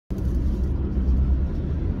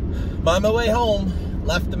On my way home,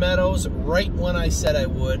 left the meadows right when I said I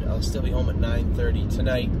would. I'll still be home at 9:30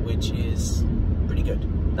 tonight, which is pretty good.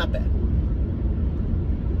 Not bad.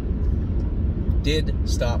 Did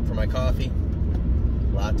stop for my coffee,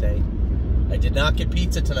 latte. I did not get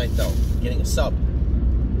pizza tonight, though. I'm getting a sub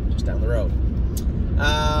just down the road.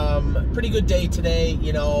 Pretty good day today.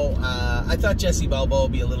 You know, I thought Jesse Balboa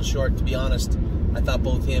would be a little short, to be honest. I thought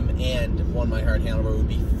both him and Won My Heart Hanover would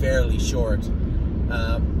be fairly short.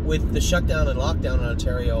 With the shutdown and lockdown in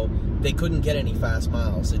Ontario, they couldn't get any fast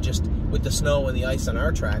miles. It just, with the snow and the ice on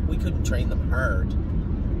our track, we couldn't train them hard.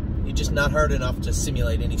 It's just not hard enough to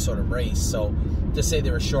simulate any sort of race. So to say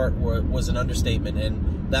they were short was an understatement,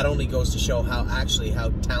 and that only goes to show how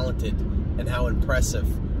talented and how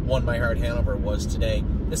impressive Won My Heart Hanover was today.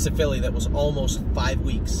 This is a filly that was almost 5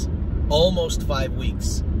 weeks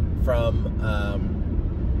from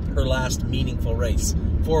her last meaningful race.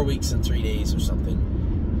 4 weeks and 3 days or something.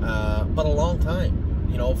 But a long time,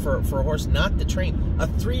 you know, for a horse not to train. A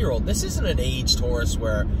 3-year-old, this isn't an aged horse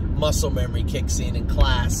where muscle memory kicks in and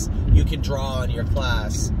class, you can draw on your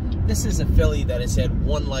class. This is a filly that has had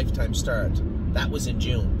one lifetime start. That was in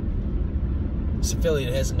June. It's a filly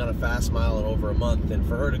that hasn't gone a fast mile in over a month, and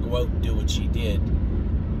for her to go out and do what she did,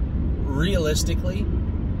 realistically,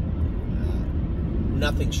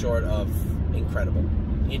 nothing short of incredible.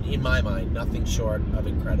 In my mind, nothing short of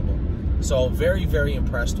incredible. So very, very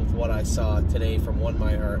impressed with what I saw today from Won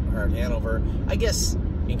My Heart Hanover. I guess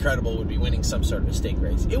incredible would be winning some sort of a stake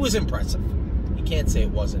race. It was impressive. You can't say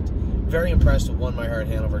it wasn't. Very impressed with Won My Heart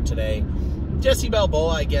Hanover today. Jesse Balboa,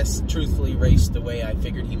 I guess, truthfully raced the way I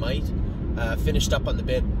figured he might. Finished up on the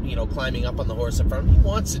bit, you know, climbing up on the horse in front of him. He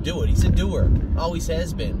wants to do it. He's a doer. Always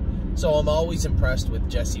has been. So I'm always impressed with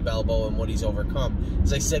Jesse Balboa and what he's overcome.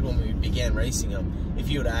 As I said when we began racing him, if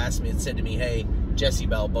you would have asked me and said to me, hey, Jesse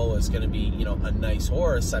Balboa is going to be, you know, a nice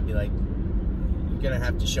horse, I'd be like, you're going to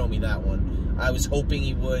have to show me that one. I was hoping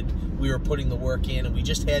he would. We were putting the work in, and we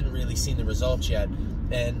just hadn't really seen the results yet.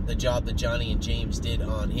 And the job that Johnny and James did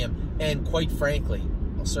on him, and quite frankly,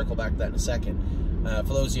 I'll circle back to that in a second.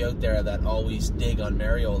 For those of you out there that always dig on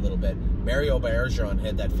Mario a little bit, Mario Bergeron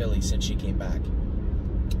had that filly since she came back.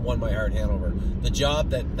 Won My Heart Hanover. The job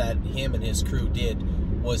that him and his crew did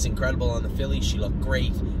was incredible on the filly. She looked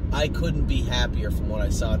great. I couldn't be happier from what I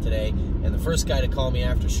saw today. And the first guy to call me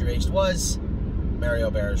after she raced was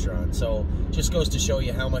Mario Bergeron. So just goes to show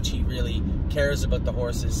you how much he really cares about the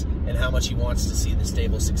horses and how much he wants to see the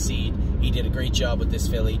stable succeed. He did a great job with this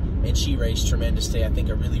filly, and she raced tremendously. I think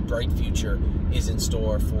a really bright future is in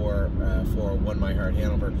store for Won My Heart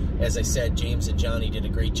Hanover. As I said, James and Johnny did a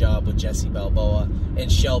great job with Jesse Balboa,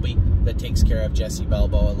 and Shelby, that takes care of Jesse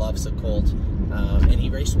Balboa, loves the colt, and he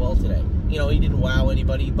raced well today. You know, he didn't wow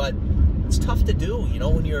anybody, but it's tough to do, you know,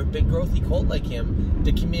 when you're a big growthy colt like him,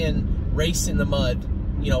 to come in, race in the mud,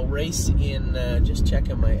 you know, race in, just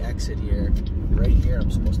checking my exit here, right here,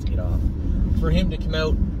 I'm supposed to get off. For him to come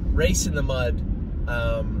out, race in the mud,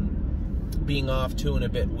 being off 2 and a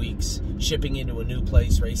bit weeks, shipping into a new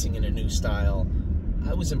place, racing in a new style,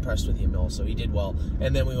 I was impressed with him also. He did well.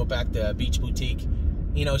 And then we went back to Beach Boutique.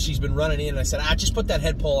 You know, she's been running in, and I said, just put that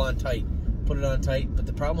head pole on tight. Put it on tight. But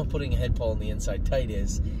the problem with putting a head pole on the inside tight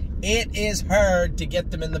is, it is hard to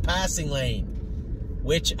get them in the passing lane,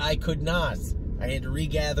 which I could not. I had to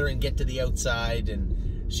regather and get to the outside,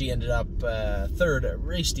 and she ended up third.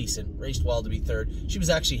 Raced decent, raced well to be third. She was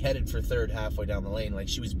actually headed for third halfway down the lane. Like,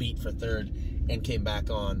 she was beat for third and came back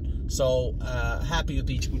on. So happy with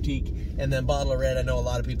Beach Boutique. And then Bottle of Red, I know a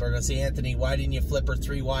lot of people are going to say, Anthony, why didn't you flip her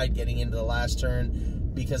 3 wide getting into the last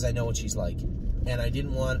turn? Because I know what she's like. And I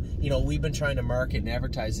didn't want, you know, we've been trying to market and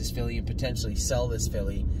advertise this filly and potentially sell this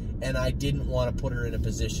filly, and I didn't want to put her in a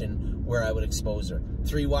position where I would expose her.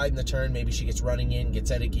 3 wide in the turn, maybe she gets running in, gets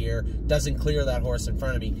out of gear, doesn't clear that horse in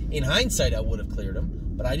front of me. In hindsight, I would have cleared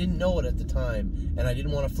him, but I didn't know it at the time, and I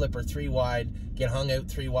didn't want to flip her 3 wide, get hung out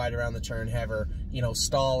 3 wide around the turn, have her, you know,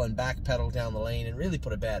 stall and backpedal down the lane, and really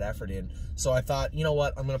put a bad effort in. So I thought, you know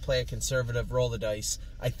what, I'm going to play a conservative, roll the dice.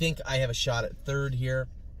 I think I have a shot at third here.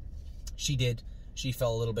 She did. She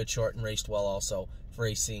fell a little bit short and raced well also,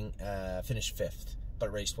 racing, finished 5th,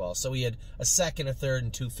 but raced well. So we had a 2nd, a 3rd,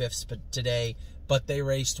 and 2 5ths today, but they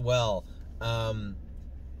raced well.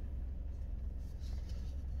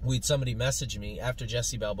 We had somebody message me after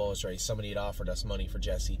Jesse Balboa's race. Somebody had offered us money for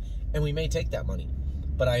Jesse, and we may take that money.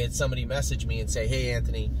 But I had somebody message me and say, hey,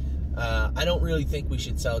 Anthony, I don't really think we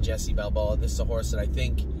should sell Jesse Balboa. This is a horse that I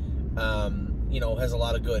think, you know, has a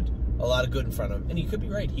lot of good in front of him. And he could be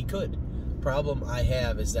right. He could. Problem I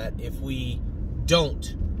have is that if we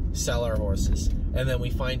don't sell our horses and then we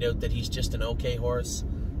find out that he's just an okay horse,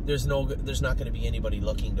 there's not going to be anybody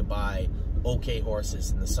looking to buy okay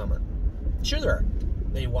horses in the summer. Sure there are.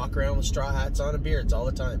 They walk around with straw hats on and beards all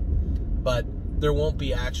the time. But there won't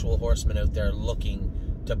be actual horsemen out there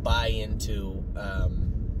looking to buy into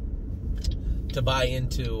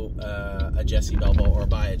a Jesse Balboa or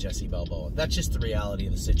buy a Jesse Balboa. That's just the reality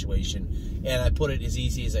of the situation. And I put it as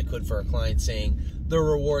easy as I could for a client, saying the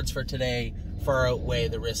rewards for today far outweigh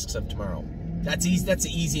the risks of tomorrow. That's easy. That's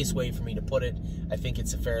the easiest way for me to put it. I think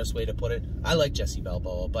it's the fairest way to put it. I like Jesse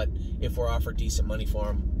Balboa, but if we're offered decent money for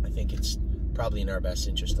him, I think it's probably in our best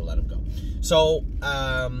interest to let him go. So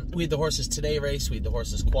we had the horses today race. We had the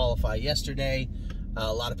horses qualify yesterday.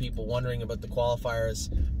 A lot of people wondering about the qualifiers,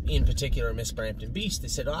 in particular Miss Brampton Beast. They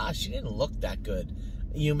said, she didn't look that good.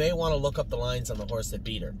 You may want to look up the lines on the horse that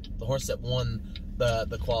beat her. The horse that won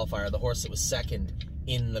the qualifier, the horse that was second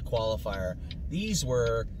in the qualifier. These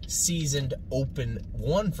were seasoned, open.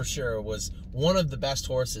 One for sure was one of the best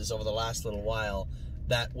horses over the last little while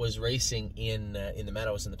that was racing in the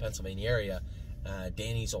meadows in the Pennsylvania area.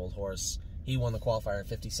 Danny's old horse. He won the qualifier at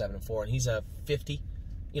 57-4, and he's a 50.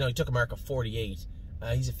 He took a mark of 48.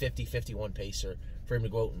 He's a 50-51 pacer. For him to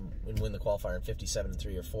go out and win the qualifier in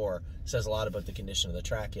 57-3 or 4 says a lot about the condition of the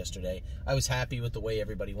track yesterday. I was happy with the way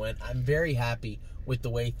everybody went. I'm very happy with the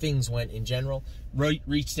way things went in general.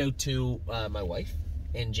 Reached out to my wife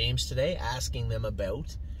and James today, asking them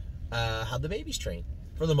about how the babies train.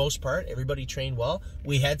 For the most part, everybody trained well.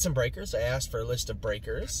 We had some breakers. I asked for a list of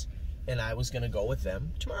breakers, and I was going to go with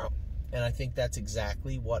them tomorrow. And I think that's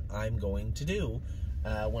exactly what I'm going to do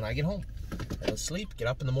when I get home. I'll sleep, get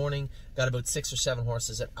up in the morning, got about 6 or 7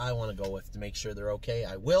 horses that I want to go with to make sure they're okay.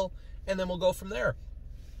 I will, and then we'll go from there.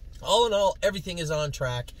 All in all, everything is on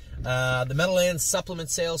track. The Meadowlands supplement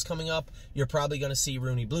sales coming up. You're probably going to see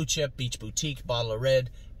Rooney Blue Chip, Beach Boutique, Bottle of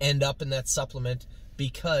Red end up in that supplement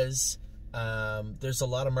because there's a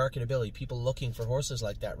lot of marketability. People looking for horses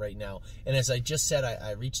like that right now. And as I just said,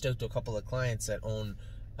 I reached out to a couple of clients that own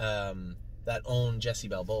Jesse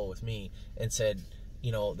Balboa with me and said,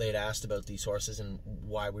 they'd asked about these horses and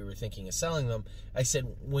why we were thinking of selling them. I said,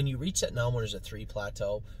 when you reach that now when there's a 3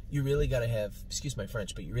 plateau, you really got to have, excuse my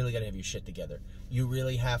French, but you really got to have your shit together. You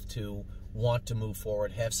really have to want to move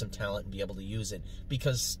forward, have some talent, and be able to use it,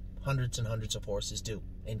 because hundreds and hundreds of horses do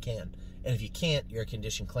and can. And if you can't, you're a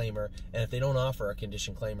condition claimer. And if they don't offer a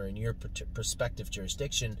condition claimer in your prospective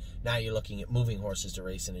jurisdiction, now you're looking at moving horses to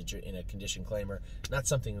race in a condition claimer. Not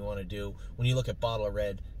something we want to do. When you look at Bottle of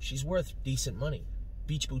Red, she's worth decent money.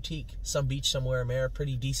 Beach Boutique, some beach somewhere mare,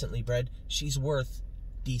 pretty decently bred. She's worth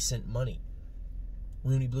decent money.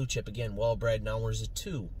 Rooney Blue Chip, again, well bred. Now there's a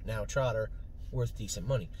 2, now trotter, worth decent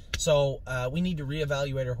money. So we need to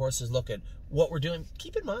reevaluate our horses, look at what we're doing.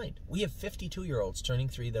 Keep in mind, we have 52-year-olds turning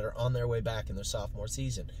 3 that are on their way back in their sophomore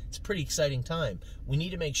season. It's a pretty exciting time. We need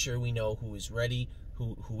to make sure we know who is ready,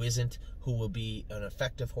 who isn't, who will be an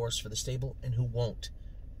effective horse for the stable, and who won't.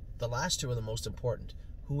 The last 2 are the most important.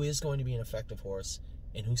 Who is going to be an effective horse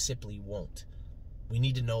and who simply won't. We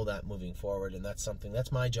need to know that moving forward, and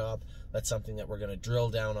that's my job. That's something that we're going to drill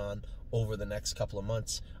down on over the next couple of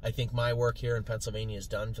months. I think my work here in Pennsylvania is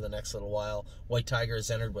done for the next little while. White Tiger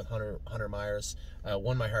is entered with Hunter Myers.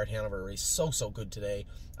 Won my Hart Hanover race so good today.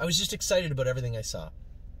 I was just excited about everything I saw,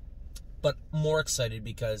 but more excited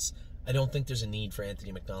because I don't think there's a need for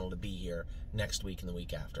Anthony McDonald to be here next week and the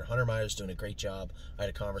week after. Hunter Myers doing a great job. I had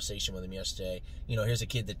a conversation with him yesterday. Here's a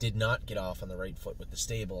kid that did not get off on the right foot with the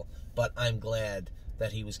stable, but I'm glad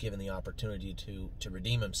that he was given the opportunity to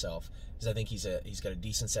redeem himself, because I think he's got a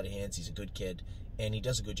decent set of hands. He's a good kid, and he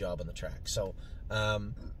does a good job on the track. So I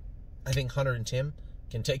think Hunter and Tim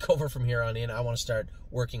can take over from here on in. I want to start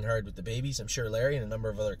working hard with the babies. I'm sure Larry and a number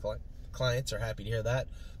of other clients are happy to hear that.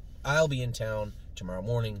 I'll be in town tomorrow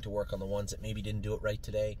morning to work on the ones that maybe didn't do it right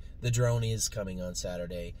today. The drone is coming on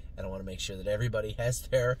Saturday, and I want to make sure that everybody has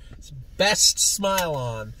their best smile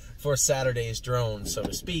on for Saturday's drone, so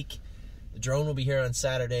to speak. The drone will be here on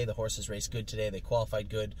Saturday. The horses raced good today. They qualified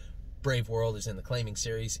good. Brave World is in the claiming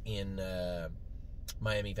series in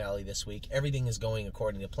Miami Valley this week. Everything is going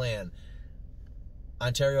according to plan.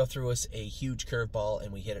 Ontario threw us a huge curveball,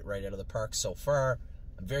 and we hit it right out of the park so far.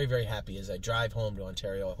 I'm very, very happy as I drive home to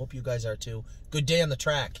Ontario. I hope you guys are too. Good day on the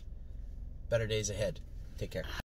track. Better days ahead. Take care.